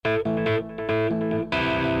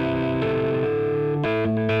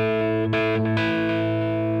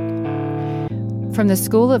From the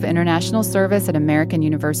School of International Service at American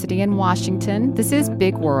University in Washington, this is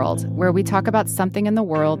Big World, where we talk about something in the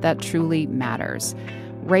world that truly matters.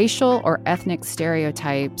 Racial or ethnic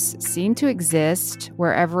stereotypes seem to exist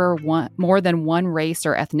wherever more than one race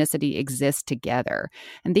or ethnicity exists together.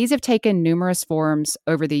 And these have taken numerous forms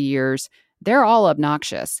over the years. They're all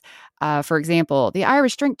obnoxious. For example, the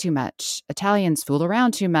Irish drink too much. Italians fool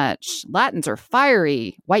around too much. Latins are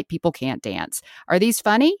fiery. White people can't dance. Are these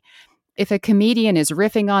funny? If a comedian is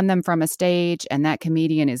riffing on them from a stage and that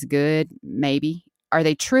comedian is good, maybe. Are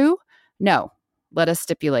they true? No. Let us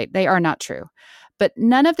stipulate they are not true. But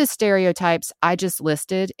none of the stereotypes I just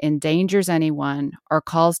listed endangers anyone or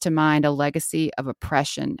calls to mind a legacy of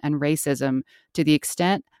oppression and racism to the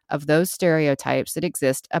extent of those stereotypes that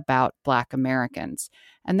exist about Black Americans.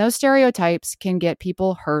 And those stereotypes can get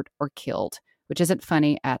people hurt or killed, which isn't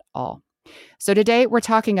funny at all. So today we're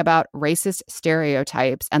talking about racist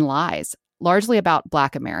stereotypes and lies, largely about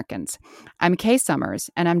Black Americans. I'm Kay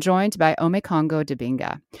Summers, and I'm joined by Omekongo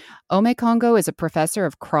Dibinga. Omekongo is a professor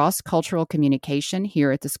of cross-cultural communication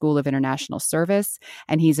here at the School of International Service,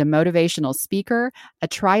 and he's a motivational speaker, a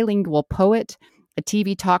trilingual poet, a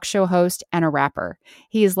TV talk show host, and a rapper.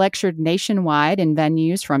 He has lectured nationwide in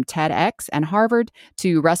venues from TEDx and Harvard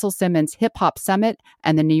to Russell Simmons Hip Hop Summit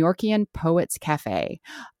and the New Yorkian Poets Cafe.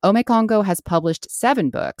 Omekongo has published 7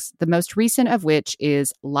 books, the most recent of which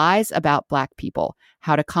is Lies About Black People: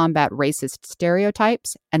 How to Combat Racist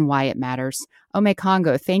Stereotypes and Why It Matters.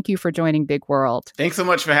 Omekongo, thank you for joining Big World. Thanks so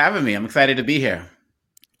much for having me. I'm excited to be here.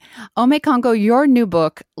 Omekongo, your new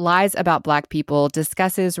book, Lies About Black People,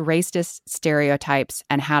 discusses racist stereotypes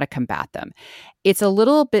and how to combat them. It's a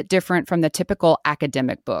little bit different from the typical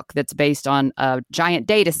academic book that's based on a giant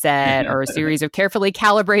data set or a series of carefully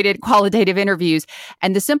calibrated qualitative interviews.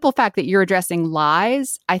 And the simple fact that you're addressing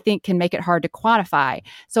lies, I think, can make it hard to quantify.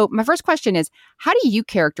 So my first question is, how do you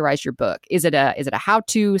characterize your book? Is it a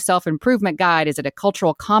how-to self-improvement guide? Is it a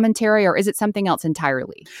cultural commentary, or is it something else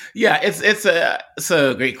entirely? Yeah, it's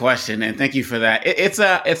a great question, and thank you for that. It's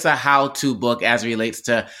a how-to book as it relates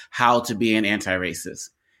to how to be an anti-racist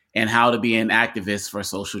and how to be an activist for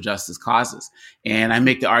social justice causes. And I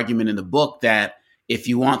make the argument in the book that if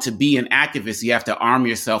you want to be an activist, you have to arm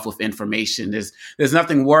yourself with information. There's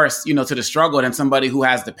nothing worse, to the struggle than somebody who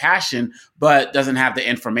has the passion but doesn't have the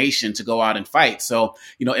information to go out and fight. So,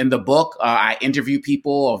 in the book, I interview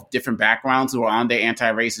people of different backgrounds who are on their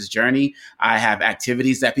anti-racist journey. I have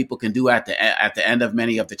activities that people can do at the end of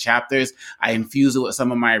many of the chapters. I infuse it with some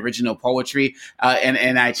of my original poetry,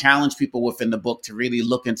 and I challenge people within the book to really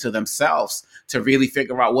look into themselves, to really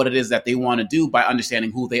figure out what it is that they want to do by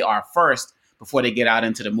understanding who they are first, before they get out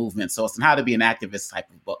into the movement. So it's how to be an activist type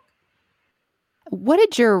of book. What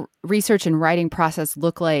did your research and writing process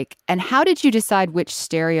look like? And how did you decide which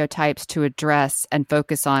stereotypes to address and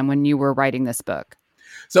focus on when you were writing this book?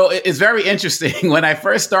 So it's very interesting. When I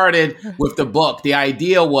first started with the book, the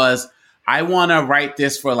idea was, I want to write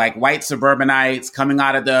this for like white suburbanites coming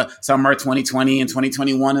out of the summer 2020 and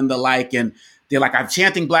 2021 and the like. And they're like, I'm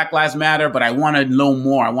chanting Black Lives Matter, but I want to know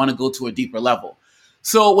more. I want to go to a deeper level.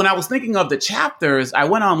 So when I was thinking of the chapters, I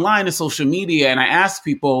went online to social media and I asked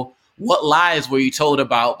people, what lies were you told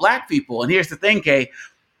about Black people? And here's the thing, Kay,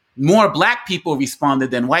 more Black people responded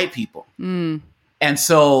than white people. And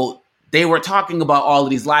so they were talking about all of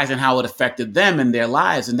these lies and how it affected them and their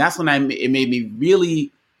lives. And that's when it made me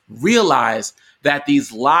really realize that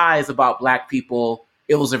these lies about Black people,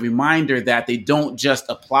 it was a reminder that they don't just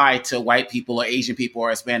apply to white people or Asian people or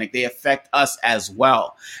Hispanic. They affect us as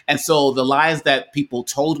well. And so the lies that people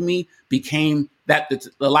told me became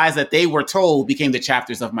the lies that they were told became the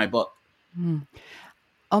chapters of my book.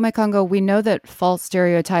 Omekongo, we know that false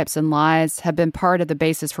stereotypes and lies have been part of the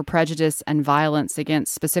basis for prejudice and violence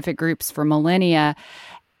against specific groups for millennia.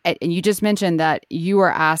 And you just mentioned that you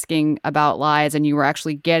were asking about lies and you were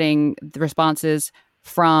actually getting the responses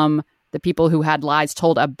from the people who had lies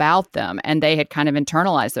told about them, and they had kind of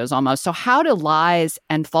internalized those almost. So how do lies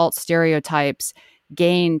and false stereotypes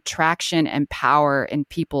gain traction and power in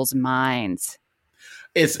people's minds?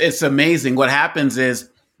 It's amazing. What happens is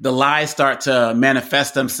the lies start to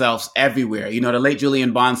manifest themselves everywhere. The late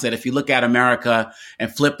Julian Bond said, if you look at America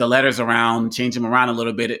and flip the letters around, change them around a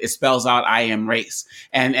little bit, it spells out I am race.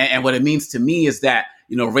 And what it means to me is that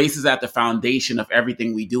race is at the foundation of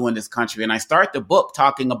everything we do in this country. And I start the book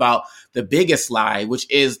talking about the biggest lie, which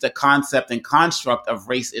is the concept and construct of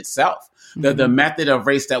race itself. The method of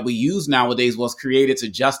race that we use nowadays was created to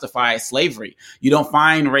justify slavery. You don't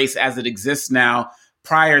find race as it exists now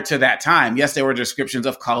prior to that time. Yes, there were descriptions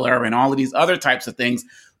of color and all of these other types of things,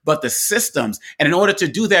 but the systems. And in order to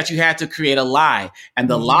do that, you had to create a lie. And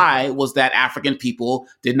the lie was that African people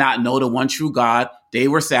did not know the one true God. They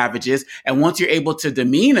were savages. And once you're able to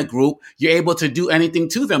demean a group, you're able to do anything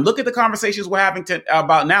to them. Look at the conversations we're having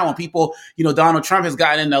about now when people, Donald Trump has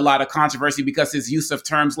gotten into a lot of controversy because his use of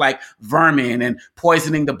terms like vermin and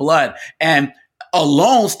poisoning the blood. And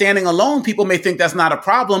standing alone, people may think that's not a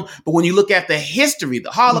problem. But when you look at the history,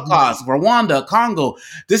 the Holocaust, Rwanda, Congo,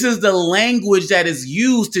 this is the language that is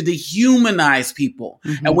used to dehumanize people.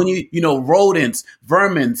 And when rodents,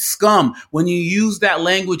 vermin, scum, when you use that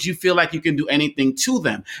language, you feel like you can do anything to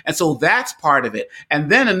them. And so that's part of it.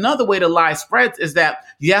 And then another way the lie spreads is that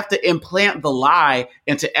you have to implant the lie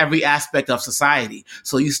into every aspect of society.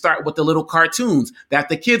 So you start with the little cartoons that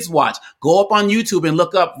the kids watch. Go up on YouTube and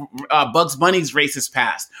look up Bugs Bunny's racist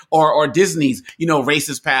past or Disney's,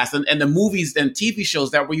 racist past and the movies and TV shows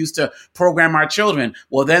that we used to program our children.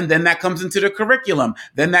 Well, then that comes into the curriculum.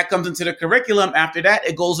 After that,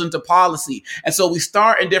 it goes into policy. And so we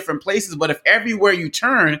start in different places. But if everywhere you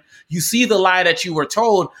turn, you see the lie that you were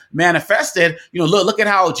told manifested, look at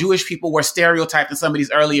how Jewish people were stereotyped in some of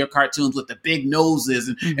these earlier cartoons with the big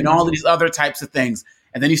noses and all of these other types of things.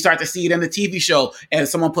 And then you start to see it in the TV show, and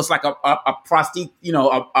someone puts like a prosthetic,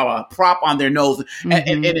 a prop on their nose,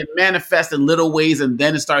 and it manifests in little ways, and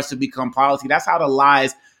then it starts to become policy. That's how the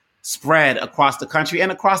lies spread across the country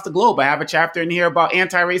and across the globe. I have a chapter in here about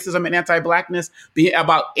anti-racism and anti-blackness,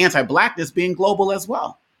 being global as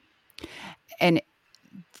well. And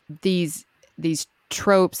these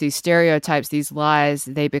tropes, these stereotypes, these lies,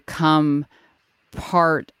 they become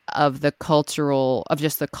part of the culture.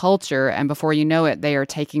 And before you know it, they are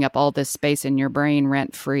taking up all this space in your brain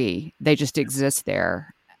rent free. They just exist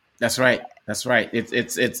there. That's right.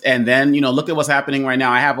 It's, and then, look at what's happening right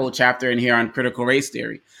now. I have a whole chapter in here on critical race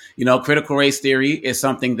theory. Critical race theory is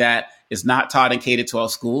something that is not taught in K-12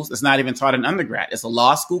 schools. It's not even taught in undergrad. It's a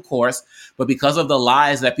law school course. But because of the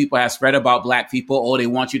lies that people have spread about Black people, they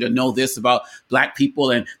want you to know this about Black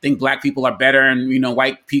people and think Black people are better and,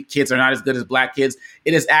 white kids are not as good as Black kids.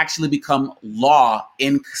 It has actually become law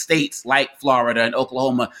in states like Florida and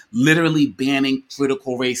Oklahoma, literally banning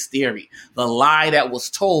critical race theory. The lie that was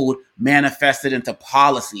told manifested into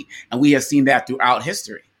policy. And we have seen that throughout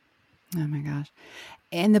history. Oh, my gosh.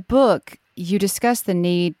 In the book, you discuss the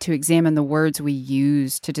need to examine the words we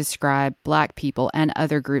use to describe Black people and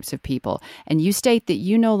other groups of people. And you state that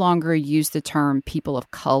you no longer use the term people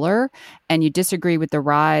of color, and you disagree with the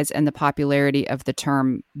rise and the popularity of the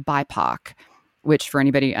term BIPOC, which for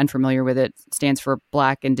anybody unfamiliar with it stands for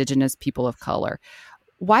Black, Indigenous, People of Color.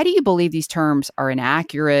 Why do you believe these terms are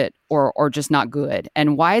inaccurate or just not good?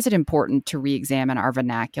 And why is it important to re-examine our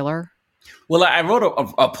vernacular? Well, I wrote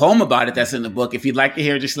a poem about it that's in the book. If you'd like to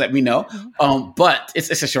hear, just let me know. But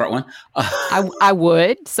it's a short one. I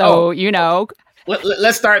would. So,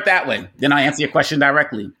 Let's start that way. Then I'll answer your question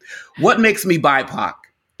directly. What makes me BIPOC?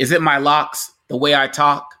 Is it my locks, the way I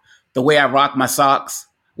talk, the way I rock my socks?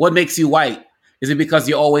 What makes you white? Is it because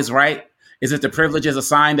you're always right? Is it the privileges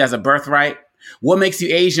assigned as a birthright? What makes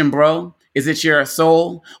you Asian, bro? Is it your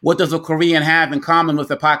soul? What does a Korean have in common with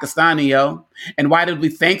a Pakistani, yo? And why did we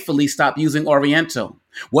thankfully stop using Oriental?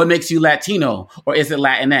 What makes you Latino, or is it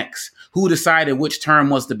Latinx? Who decided which term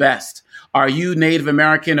was the best? Are you Native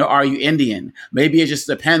American or are you Indian? Maybe it just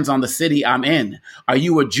depends on the city I'm in. Are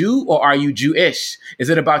you a Jew or are you Jewish? Is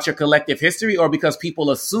it about your collective history or because people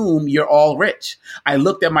assume you're all rich? I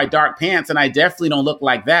looked at my dark pants and I definitely don't look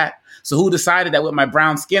like that. So who decided that with my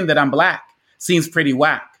brown skin that I'm Black? Seems pretty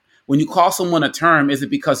whack. When you call someone a term, is it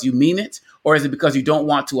because you mean it or is it because you don't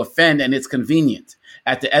want to offend and it's convenient?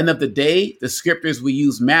 At the end of the day, the descriptors we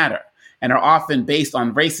use matter and are often based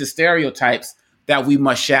on racist stereotypes that we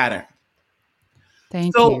must shatter.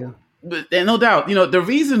 Thank you. And no doubt, the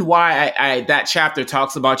reason why that chapter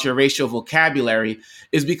talks about your racial vocabulary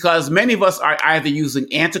is because many of us are either using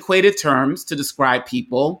antiquated terms to describe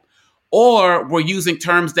people, or we're using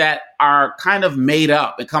terms that are kind of made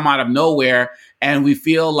up and come out of nowhere, and we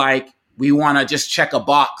feel like we want to just check a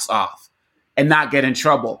box off and not get in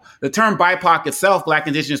trouble. The term BIPOC itself, Black,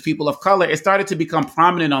 Indigenous, People of Color, it started to become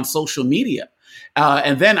prominent on social media.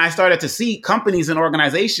 And then I started to see companies and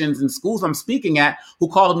organizations and schools I'm speaking at who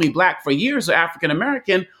called me Black for years or African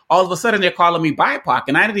American. All of a sudden, they're calling me BIPOC,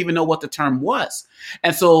 and I didn't even know what the term was.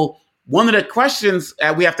 And so one of the questions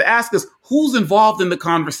we have to ask is, who's involved in the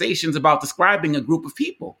conversations about describing a group of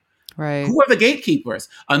people? Right. Who are the gatekeepers?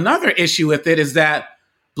 Another issue with it is that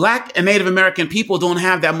Black and Native American people don't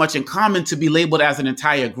have that much in common to be labeled as an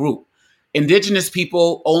entire group. Indigenous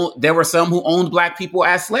people, there were some who owned Black people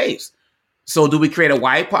as slaves. So do we create a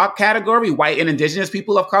WIPOC category, white and indigenous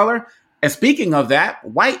people of color? And speaking of that,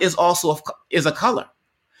 white is also is a color.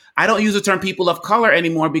 I don't use the term people of color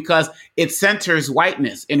anymore because it centers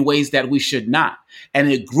whiteness in ways that we should not.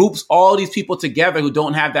 And it groups all these people together who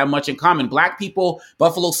don't have that much in common. Black people,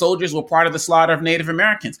 Buffalo Soldiers were part of the slaughter of Native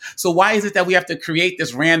Americans. So why is it that we have to create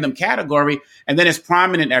this random category and then it's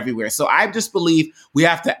prominent everywhere? So I just believe we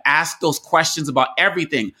have to ask those questions about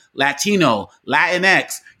everything. Latino,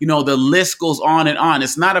 Latinx, the list goes on and on.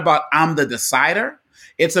 It's not about I'm the decider.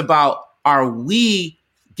 It's about, are we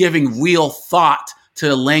giving real thought to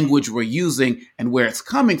the language we're using and where it's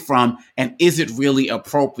coming from? And is it really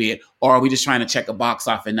appropriate? Or are we just trying to check a box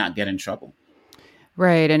off and not get in trouble?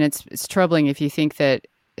 Right. And it's troubling if you think that,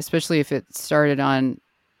 especially if it started on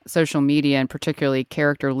social media and particularly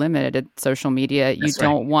character limited social media, you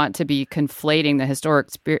don't want to be conflating the historic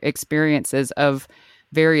experiences of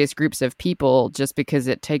various groups of people just because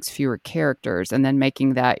it takes fewer characters and then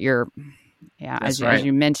making that as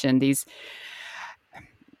you mentioned, these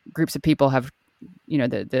groups of people have,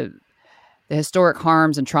 the historic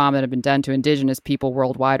harms and trauma that have been done to indigenous people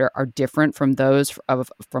worldwide are different from those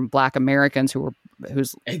from Black Americans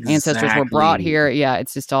whose ancestors were brought here. Yeah,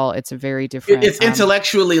 it's just it's a very different. It's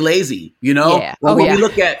intellectually lazy, Yeah. When we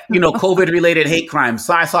look at, COVID-related hate crimes,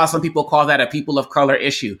 so I saw some people call that a people of color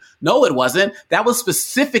issue. No, it wasn't. That was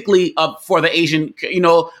specifically for the Asian,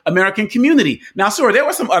 American community. Now, sure, there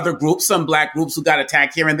were some other groups, some Black groups who got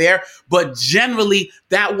attacked here and there, but generally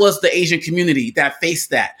that was the Asian community that faced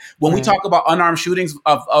that. When we talk about unarmed shootings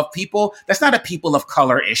of people, that's not a people of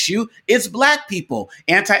color issue. It's Black people.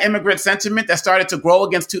 Anti-immigrant sentiment that started to grow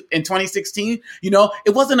in 2016,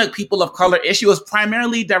 it wasn't a people of color issue. It was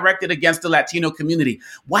primarily directed against the Latino community.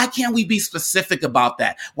 Why can't we be specific about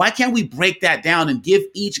that? Why can't we break that down and give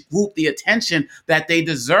each group the attention that they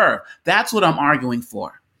deserve? That's what I'm arguing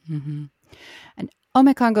for. Mm-hmm. And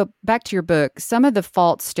Omekongo, back to your book, some of the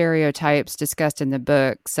false stereotypes discussed in the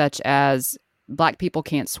book, such as Black people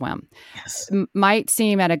can't swim, might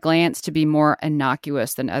seem at a glance to be more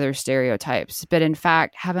innocuous than other stereotypes, but in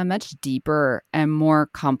fact have a much deeper and more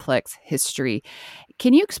complex history.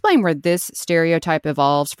 Can you explain where this stereotype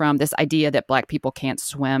evolves from, this idea that Black people can't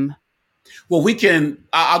swim? Well,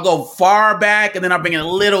 I'll go far back and then I'll bring in a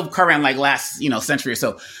little current, like last, century or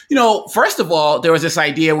so. First of all, there was this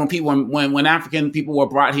idea when African people were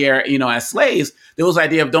brought here, as slaves, there was the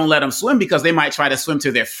idea of don't let them swim because they might try to swim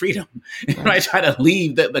to their freedom. They might try to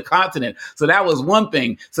leave the continent. So that was one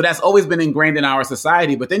thing. So that's always been ingrained in our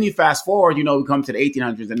society. But then you fast forward, we come to the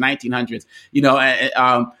 1800s and 1900s,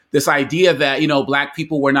 this idea that, Black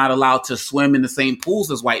people were not allowed to swim in the same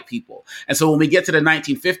pools as white people. And so when we get to the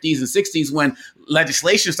 1950s and 60s, when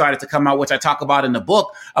legislation started to come out, which I talk about in the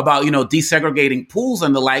book about, desegregating pools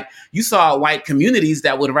and the like, you saw white communities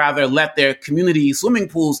that would rather let their community swimming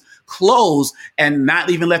pools close and not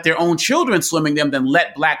even let their own children swim in them than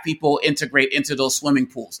let Black people integrate into those swimming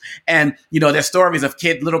pools. And, there's stories of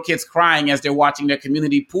little kids crying as they're watching their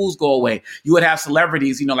community pools go away. You would have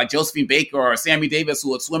celebrities, like Josephine Baker or Sammy Davis, who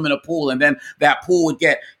would swim in a pool, and then that pool would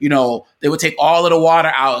get, they would take all of the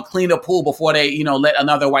water out and clean the pool before they, let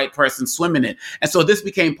another white person swim in it. And so this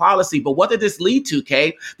became policy. But what did this lead to,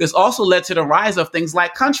 Kay? This also led to the rise of things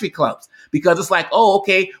like country clubs, because it's like, oh,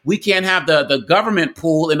 okay, we can't have the government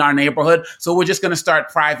pool in our neighborhood, so we're just going to start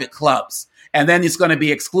private clubs. And then it's going to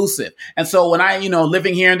be exclusive. And so when I,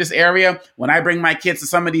 living here in this area, when I bring my kids to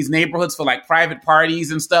some of these neighborhoods for like private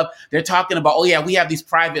parties and stuff, they're talking about, oh yeah, we have these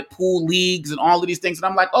private pool leagues and all of these things. And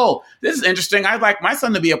I'm like, oh, this is interesting. I'd like my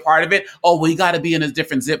son to be a part of it. Oh, well, you got to be in a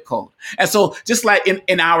different zip code. And so just like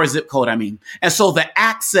in our zip code, And so the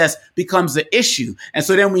access becomes the issue. And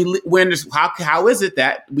so then how is it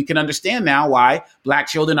that we can understand now why Black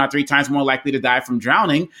children are 3 times more likely to die from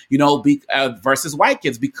drowning, versus white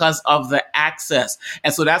kids, because of the access.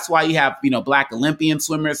 And so that's why you have, Black Olympian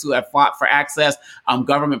swimmers who have fought for access.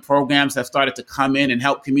 Government programs have started to come in and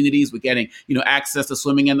help communities with getting, access to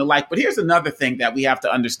swimming and the like. But here's another thing that we have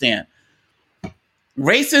to understand.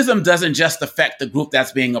 Racism doesn't just affect the group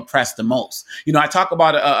that's being oppressed the most. I talk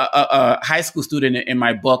about a high school student in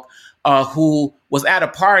my book who was at a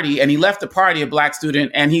party, and he left the party, a Black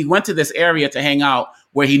student, and he went to this area to hang out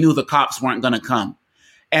where he knew the cops weren't going to come.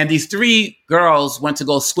 And these 3 girls went to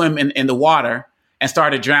go swim in the water and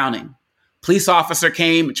started drowning. Police officer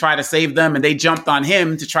came and tried to save them, and they jumped on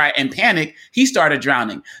him to try and panic. He started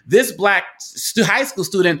drowning. This Black high school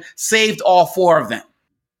student saved all 4 of them.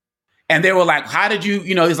 And they were like, how did you,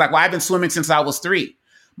 he's like, well, I've been swimming since I was 3.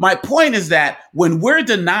 My point is that when we're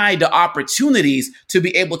denied the opportunities to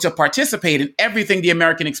be able to participate in everything the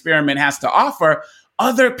American experiment has to offer,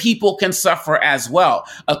 other people can suffer as well.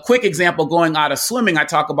 A quick example going out of swimming, I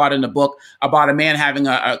talk about in the book about a man having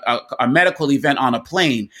a medical event on a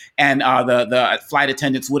plane, and the flight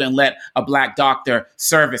attendants wouldn't let a black doctor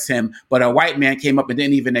service him, but a white man came up and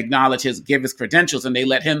didn't even acknowledge give his credentials, and they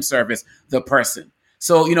let him service the person.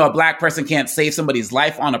 So, a black person can't save somebody's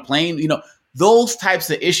life on a plane. Those types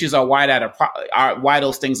of issues are why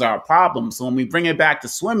those things are a problem. So when we bring it back to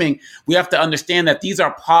swimming, we have to understand that these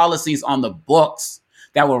are policies on the books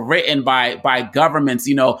that were written by governments,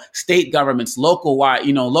 state governments,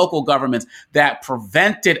 local governments that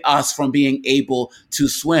prevented us from being able to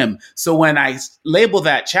swim. So when I label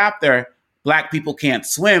that chapter, Black people can't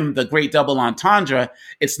swim, the great double entendre,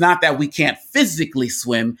 it's not that we can't physically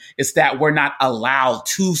swim, it's that we're not allowed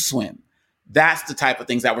to swim. That's the type of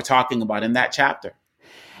things that we're talking about in that chapter.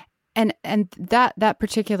 And that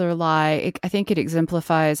particular lie, I think it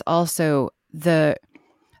exemplifies also the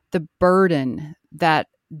burden that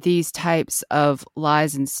these types of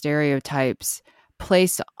lies and stereotypes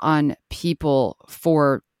place on people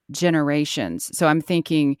for generations. So I'm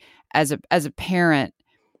thinking as a parent,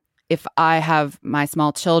 if I have my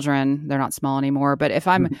small children, they're not small anymore, but if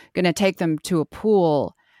I'm going to take them to a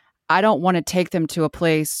pool, I don't want to take them to a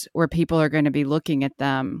place where people are going to be looking at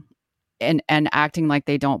them and acting like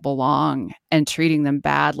they don't belong and treating them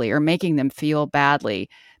badly or making them feel badly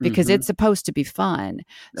because it's supposed to be fun.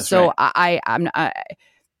 That's so right. I'm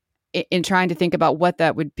in trying to think about what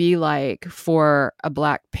that would be like for a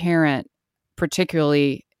Black parent,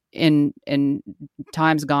 particularly in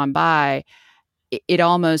times gone by, it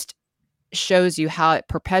almost shows you how it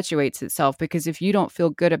perpetuates itself, because if you don't feel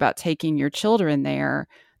good about taking your children there,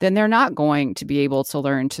 then they're not going to be able to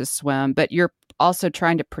learn to swim, but you're also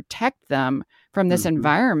trying to protect them from this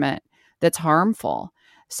environment that's harmful.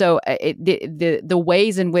 So the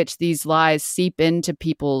ways in which these lies seep into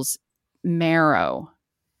people's marrow,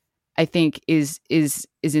 I think is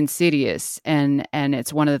insidious, and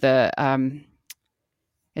it's one of the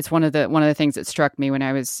things that struck me when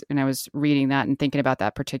I was reading that and thinking about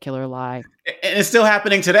that particular lie. And it's still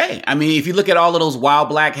happening today. I mean, if you look at all of those wild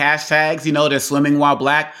Black hashtags, they're swimming while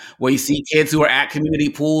Black, where you see kids who are at community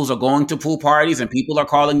pools or going to pool parties and people are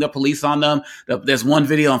calling the police on them. There's one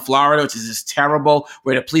video in Florida, which is just terrible,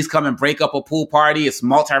 where the police come and break up a pool party. It's a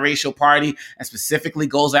multiracial party and specifically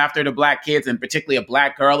goes after the Black kids, and particularly a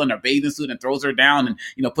Black girl in her bathing suit, and throws her down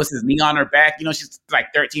and, puts his knee on her back. She's like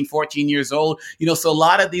 13, 14 years old. So a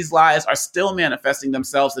lot of these lies are still manifesting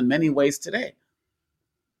themselves in many ways today.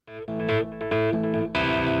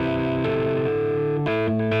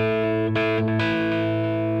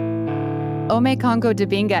 Omekongo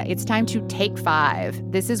Dibinga, it's time to take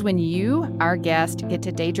 5. This is when you, our guest, get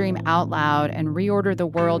to daydream out loud and reorder the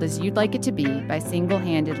world as you'd like it to be by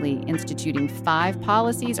single-handedly instituting 5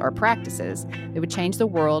 policies or practices that would change the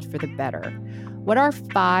world for the better. What are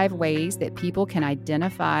 5 ways that people can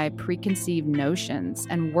identify preconceived notions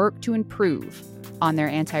and work to improve on their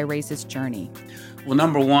anti-racist journey? Well,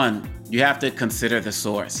 number 1, you have to consider the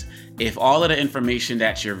source. If all of the information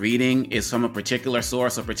that you're reading is from a particular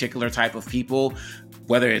source, a particular type of people,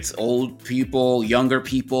 whether it's old people, younger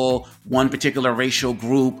people, one particular racial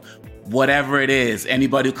group, whatever it is,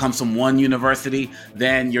 anybody who comes from one university,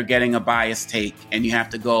 then you're getting a biased take, and you have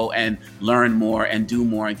to go and learn more and do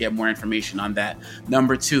more and get more information on that.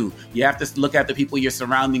 Number 2, you have to look at the people you're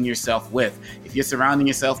surrounding yourself with. If you're surrounding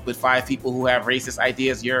yourself with 5 people who have racist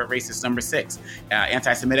ideas, you're a racist, number 6.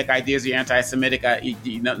 Anti-Semitic ideas, you're anti-Semitic,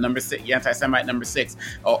 number 6. You're anti-Semite, number 6.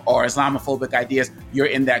 Or Islamophobic ideas, you're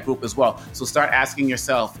in that group as well. So start asking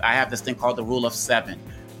yourself, I have this thing called the rule of 7.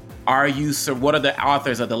 What are the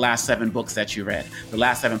authors of the last 7 books that you read, the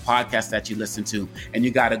last 7 podcasts that you listened to? And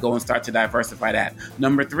you got to go and start to diversify that.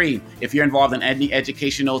 Number 3, if you're involved in any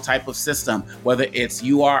educational type of system, whether it's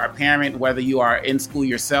you are a parent, whether you are in school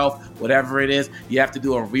yourself, whatever it is, you have to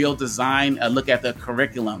do a real design, a look at the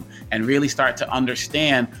curriculum, and really start to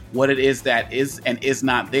understand what it is that is and is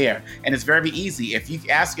not there. And it's very easy. If you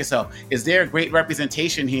ask yourself, is there a great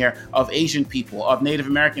representation here of Asian people, of Native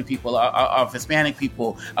American people, of Hispanic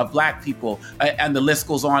people, of Black people, and the list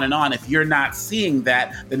goes on and on. If you're not seeing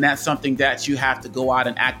that, then that's something that you have to go out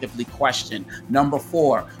and actively question. Number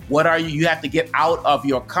 4, you have to get out of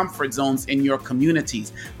your comfort zones in your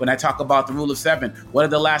communities. When I talk about the rule of 7, what are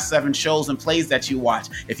the last 7 shows and plays that you watch?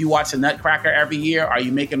 If you watch a Nutcracker every year, are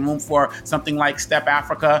you making room for something like Step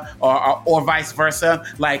Africa or vice versa?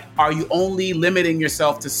 Like, are you only limiting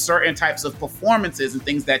yourself to certain types of performances and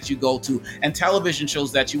things that you go to and television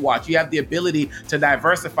shows that you watch? You have the ability to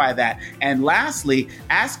diversify that. And lastly,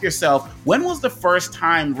 ask yourself, when was the first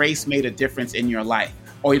time race made a difference in your life?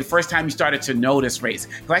 or the first time you started to notice race.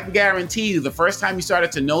 Because I can guarantee you, the first time you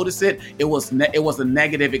started to notice it, it was a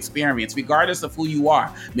negative experience, regardless of who you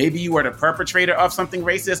are. Maybe you were the perpetrator of something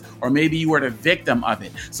racist, or maybe you were the victim of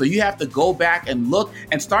it. So you have to go back and look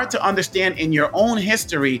and start to understand in your own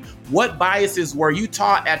history, what biases were you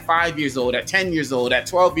taught at 5 years old, at 10 years old, at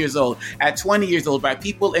 12 years old, at 20 years old by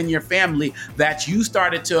people in your family that you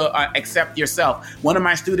started to accept yourself. One of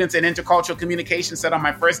my students in intercultural communication said on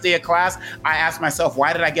my first day of class, I asked myself,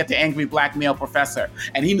 why did I get the angry black male professor?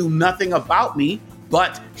 And he knew nothing about me,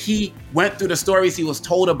 but he went through the stories he was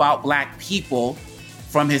told about black people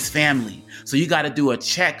from his family. So you got to do a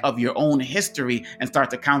check of your own history and start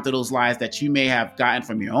to counter those lies that you may have gotten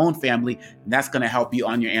from your own family. And that's going to help you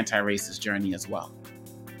on your anti-racist journey as well.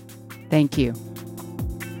 Thank you.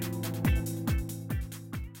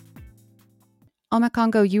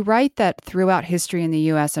 Omekongo, you write that throughout history in the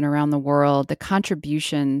U.S. and around the world, the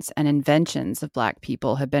contributions and inventions of Black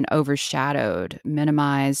people have been overshadowed,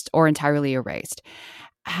 minimized, or entirely erased.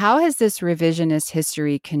 How has this revisionist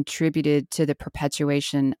history contributed to the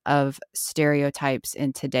perpetuation of stereotypes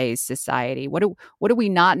in today's society? What do we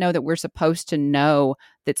not know that we're supposed to know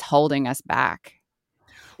that's holding us back?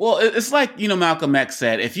 Well, it's like, Malcolm X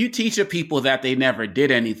said, if you teach a people that they never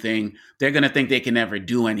did anything, they're going to think they can never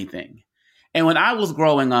do anything. And when I was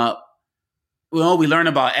growing up, we learn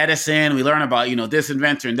about Edison, we learn about, this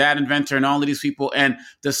inventor and that inventor and all of these people. And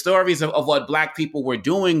the stories of what Black people were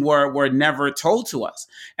doing were never told to us.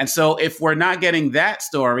 And so if we're not getting that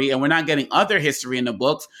story and we're not getting other history in the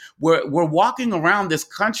books, we're walking around this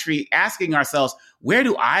country asking ourselves, where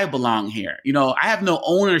do I belong here? I have no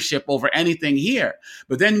ownership over anything here.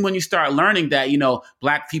 But then when you start learning that,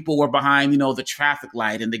 Black people were behind, the traffic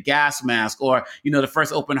light and the gas mask, or, the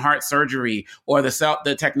first open heart surgery, or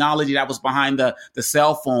the technology that was behind the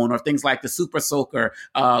cell phone, or things like the super soaker,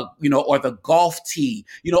 or the golf tee,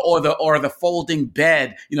 or the folding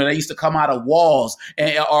bed, that used to come out of walls,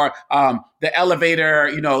 or the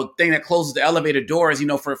elevator, thing that closes the elevator doors,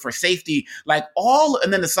 for safety,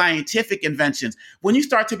 and then the scientific inventions. When you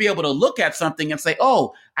start to be able to look at something and say,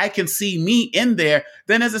 oh, I can see me in there,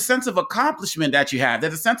 then there's a sense of accomplishment that you have.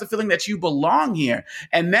 There's a sense of feeling that you belong here.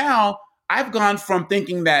 And now I've gone from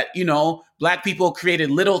thinking that, Black people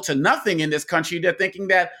created little to nothing in this country to thinking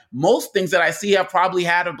that most things that I see have probably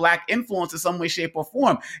had a Black influence in some way, shape, or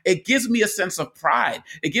form. It gives me a sense of pride.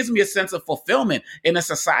 It gives me a sense of fulfillment in a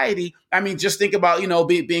society. I mean, just think about,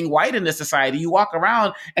 being white in this society. You walk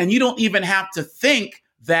around and you don't even have to think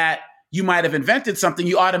that you might have invented something.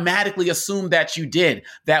 You automatically assume that you did,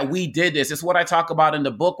 that we did this. It's what I talk about in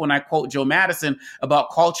the book when I quote Joe Madison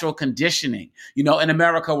about cultural conditioning. In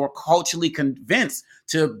America, we're culturally convinced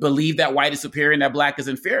to believe that white is superior and that Black is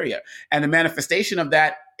inferior. And the manifestation of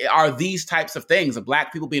that are these types of things, of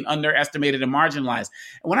Black people being underestimated and marginalized.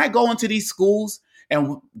 And when I go into these schools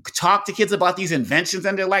and talk to kids about these inventions,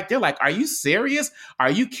 and they're like, are you serious? Are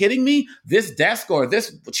you kidding me? This desk or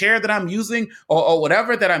this chair that I'm using or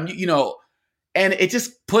whatever that I'm, and it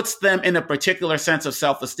just puts them in a particular sense of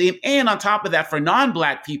self-esteem. And on top of that, for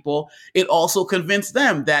non-Black people, it also convinced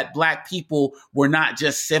them that Black people were not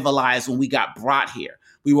just civilized when we got brought here.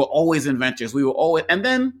 We were always inventors. And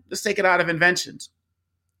then let's take it out of inventions.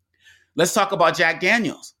 Let's talk about Jack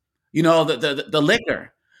Daniels, the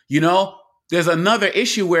liquor, There's another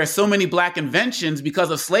issue where so many Black inventions,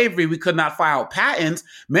 because of slavery, we could not file patents.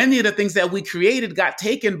 Many of the things that we created got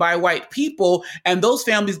taken by white people, and those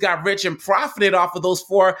families got rich and profited off of those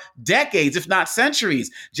for decades, if not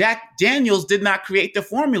centuries. Jack Daniels did not create the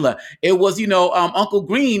formula. It was, Uncle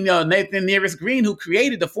Green, Nathan Nearest Green, who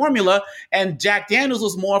created the formula, and Jack Daniels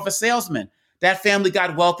was more of a salesman. That family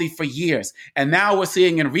got wealthy for years. And now we're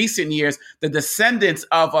seeing in recent years, the descendants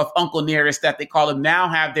of Uncle Nearest, that they call him, now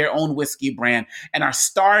have their own whiskey brand and are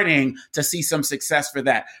starting to see some success for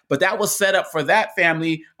that. But that was set up for that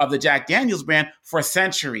family of the Jack Daniels brand for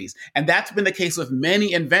centuries. And that's been the case with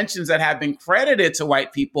many inventions that have been credited to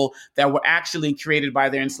white people that were actually created by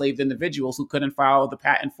their enslaved individuals who couldn't file the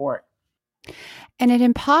patent for it. And it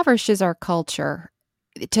impoverishes our culture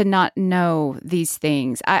to not know these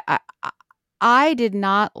things. I did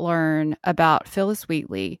not learn about Phyllis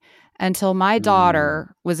Wheatley until my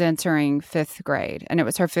daughter was entering 5th grade. And it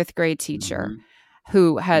was her 5th grade teacher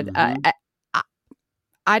who had,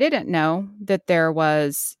 I didn't know that there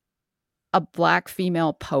was a Black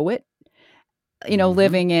female poet,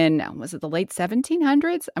 living in, was it the late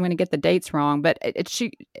 1700s? I'm going to get the dates wrong, but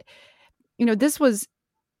this was,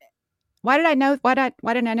 why didn't I know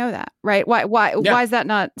that? Right. Why is that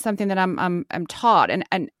not something that I'm taught?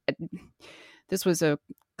 And this was a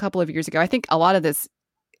couple of years ago. I think a lot of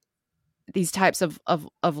these types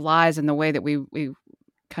of lies and the way that we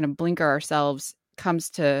kind of blinker ourselves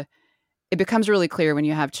it becomes really clear when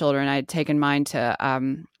you have children. I had taken mine to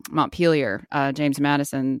Montpelier, James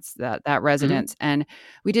Madison's that residence, and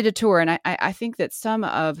we did a tour. And I think that some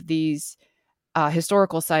of these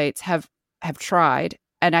historical sites have tried,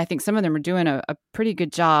 and I think some of them are doing a pretty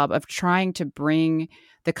good job of trying to bring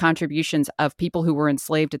the contributions of people who were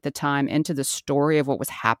enslaved at the time into the story of what was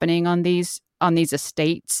happening on these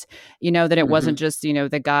estates. That it wasn't just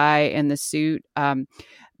the guy in the suit.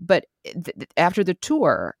 But after the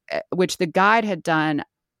tour, which the guide had done,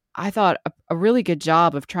 I thought a really good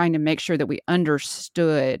job of trying to make sure that we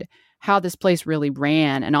understood how this place really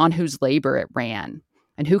ran and on whose labor it ran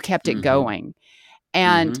and who kept it going.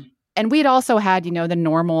 And we'd also had, the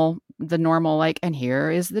normal like, and here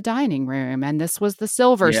is the dining room, and this was the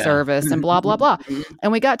silver service, and blah, blah, blah.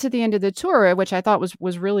 And we got to the end of the tour, which I thought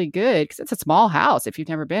was really good because it's a small house. If you've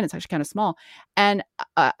never been, it's actually kind of small. And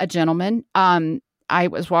a gentleman, I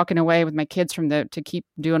was walking away with my kids to keep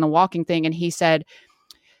doing a walking thing. And he said,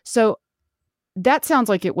 so that sounds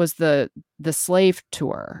like it was the slave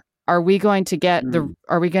tour. Are we going to get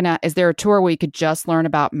is there a tour where we could just learn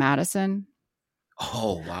about Madison?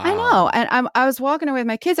 Oh, wow. I know. And I was walking away with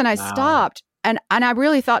my kids and I stopped and I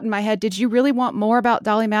really thought in my head, did you really want more about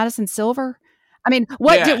Dolly Madison Silver? I mean,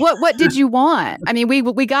 what did you want? I mean,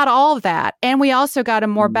 we got all of that. And we also got a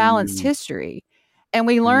more balanced history. And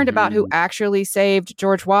we learned about who actually saved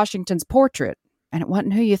George Washington's portrait, and it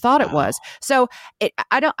wasn't who you thought it was. So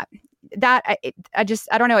I don't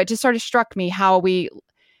know. It just sort of struck me how we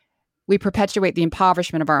perpetuate the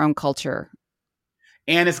impoverishment of our own culture.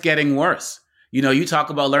 And it's getting worse. You talk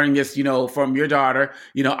about learning this, from your daughter.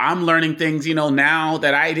 I'm learning things, now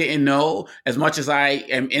that I didn't know as much as I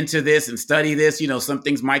am into this and study this, some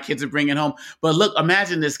things my kids are bringing home. But look,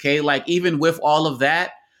 imagine this, Kay, like even with all of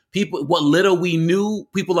that, people, what little we knew,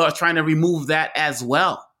 people are trying to remove that as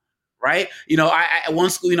well. Right. I at one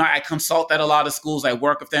school, I consult at a lot of schools. I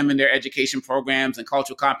work with them in their education programs and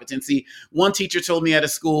cultural competency. One teacher told me at a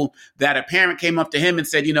school that a parent came up to him and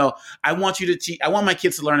said, I want my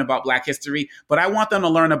kids to learn about Black history, but I want them to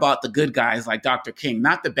learn about the good guys like Dr. King,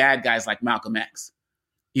 not the bad guys like Malcolm X,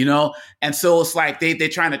 And so it's like they're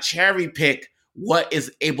trying to cherry pick what is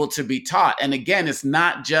able to be taught. And again, it's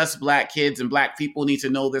not just Black kids and Black people need to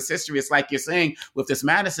know this history. It's like you're saying with this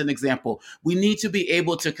Madison example, we need to be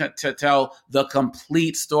able to tell the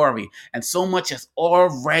complete story. And so much has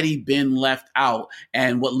already been left out.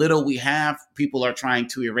 And what little we have, people are trying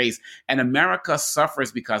to erase. And America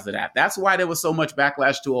suffers because of that. That's why there was so much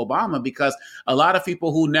backlash to Obama, because a lot of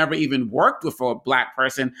people who never even worked with a Black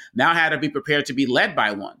person now had to be prepared to be led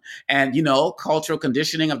by one. And, cultural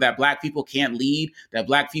conditioning of that Black people can't lead, that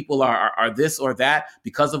Black people are this or that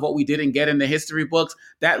because of what we didn't get in the history books,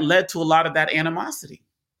 that led to a lot of that animosity.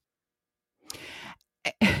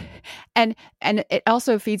 And it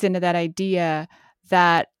also feeds into that idea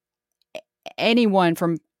that anyone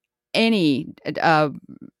from any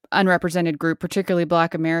unrepresented group, particularly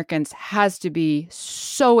Black Americans, has to be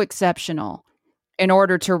so exceptional in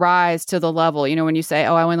order to rise to the level. When you say,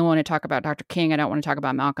 oh, I only want to talk about Dr. King, I don't want to talk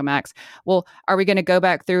about Malcolm X. Well, are we going to go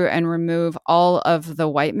back through and remove all of the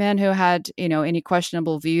white men who had, any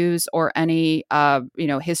questionable views or any,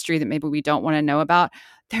 history that maybe we don't want to know about?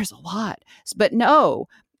 There's a lot. But no,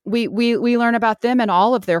 we learn about them and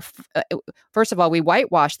all of their, first of all, we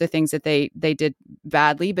whitewash the things that they did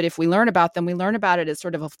badly. But if we learn about them, we learn about it as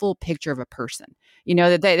sort of a full picture of a person,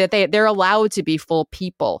 that they're allowed to be full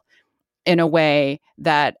people in a way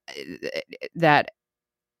that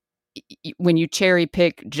when you cherry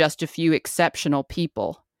pick just a few exceptional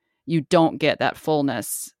people, you don't get that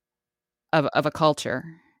fullness of a culture.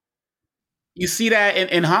 You see that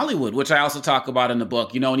in Hollywood, which I also talk about in the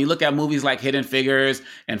book. When you look at movies like Hidden Figures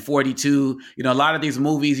and 42, a lot of these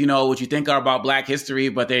movies, what you think are about Black history,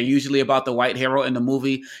 but they're usually about the white hero in the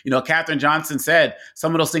movie. Katherine Johnson said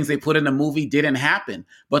some of those things they put in the movie didn't happen.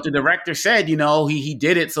 But the director said, he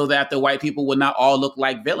did it so that the white people would not all look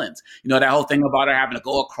like villains. That whole thing about her having to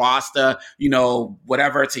go across the,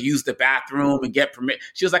 whatever to use the bathroom and get permit.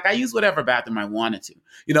 She was like, I used whatever bathroom I wanted to,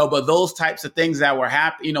 but those types of things that were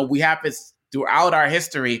happening, we have this throughout our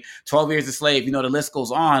history, 12 Years a Slave, the list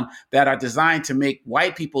goes on, that are designed to make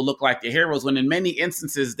white people look like the heroes when in many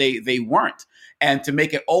instances they weren't. And to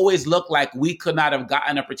make it always look like we could not have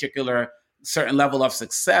gotten a particular certain level of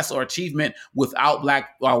success or achievement without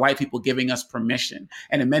Black or white people giving us permission.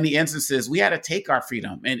 And in many instances, we had to take our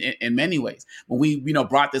freedom in many ways. When we,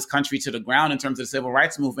 brought this country to the ground in terms of the civil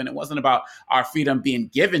rights movement, it wasn't about our freedom being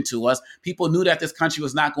given to us. People knew that this country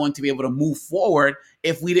was not going to be able to move forward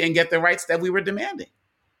if we didn't get the rights that we were demanding.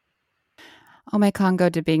 Omekongo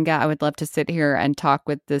Dibinga, I would love to sit here and talk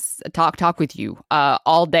with you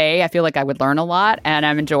all day. I feel like I would learn a lot, and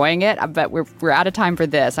I'm enjoying it. But we're out of time for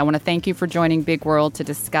this. I want to thank you for joining Big World to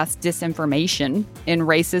discuss disinformation in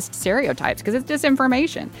racist stereotypes, because it's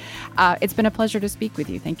disinformation. It's been a pleasure to speak with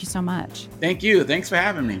you. Thank you so much. Thank you. Thanks for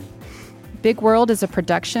having me. Big World is a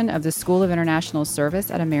production of the School of International Service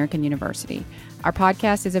at American University. Our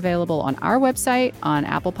podcast is available on our website, on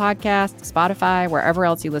Apple Podcasts, Spotify, wherever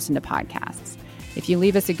else you listen to podcasts. If you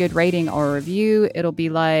leave us a good rating or a review, it'll be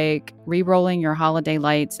like re-rolling your holiday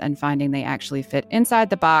lights and finding they actually fit inside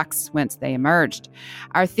the box whence they emerged.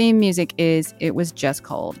 Our theme music is It Was Just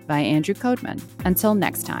Cold by Andrew Codeman. Until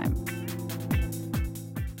next time.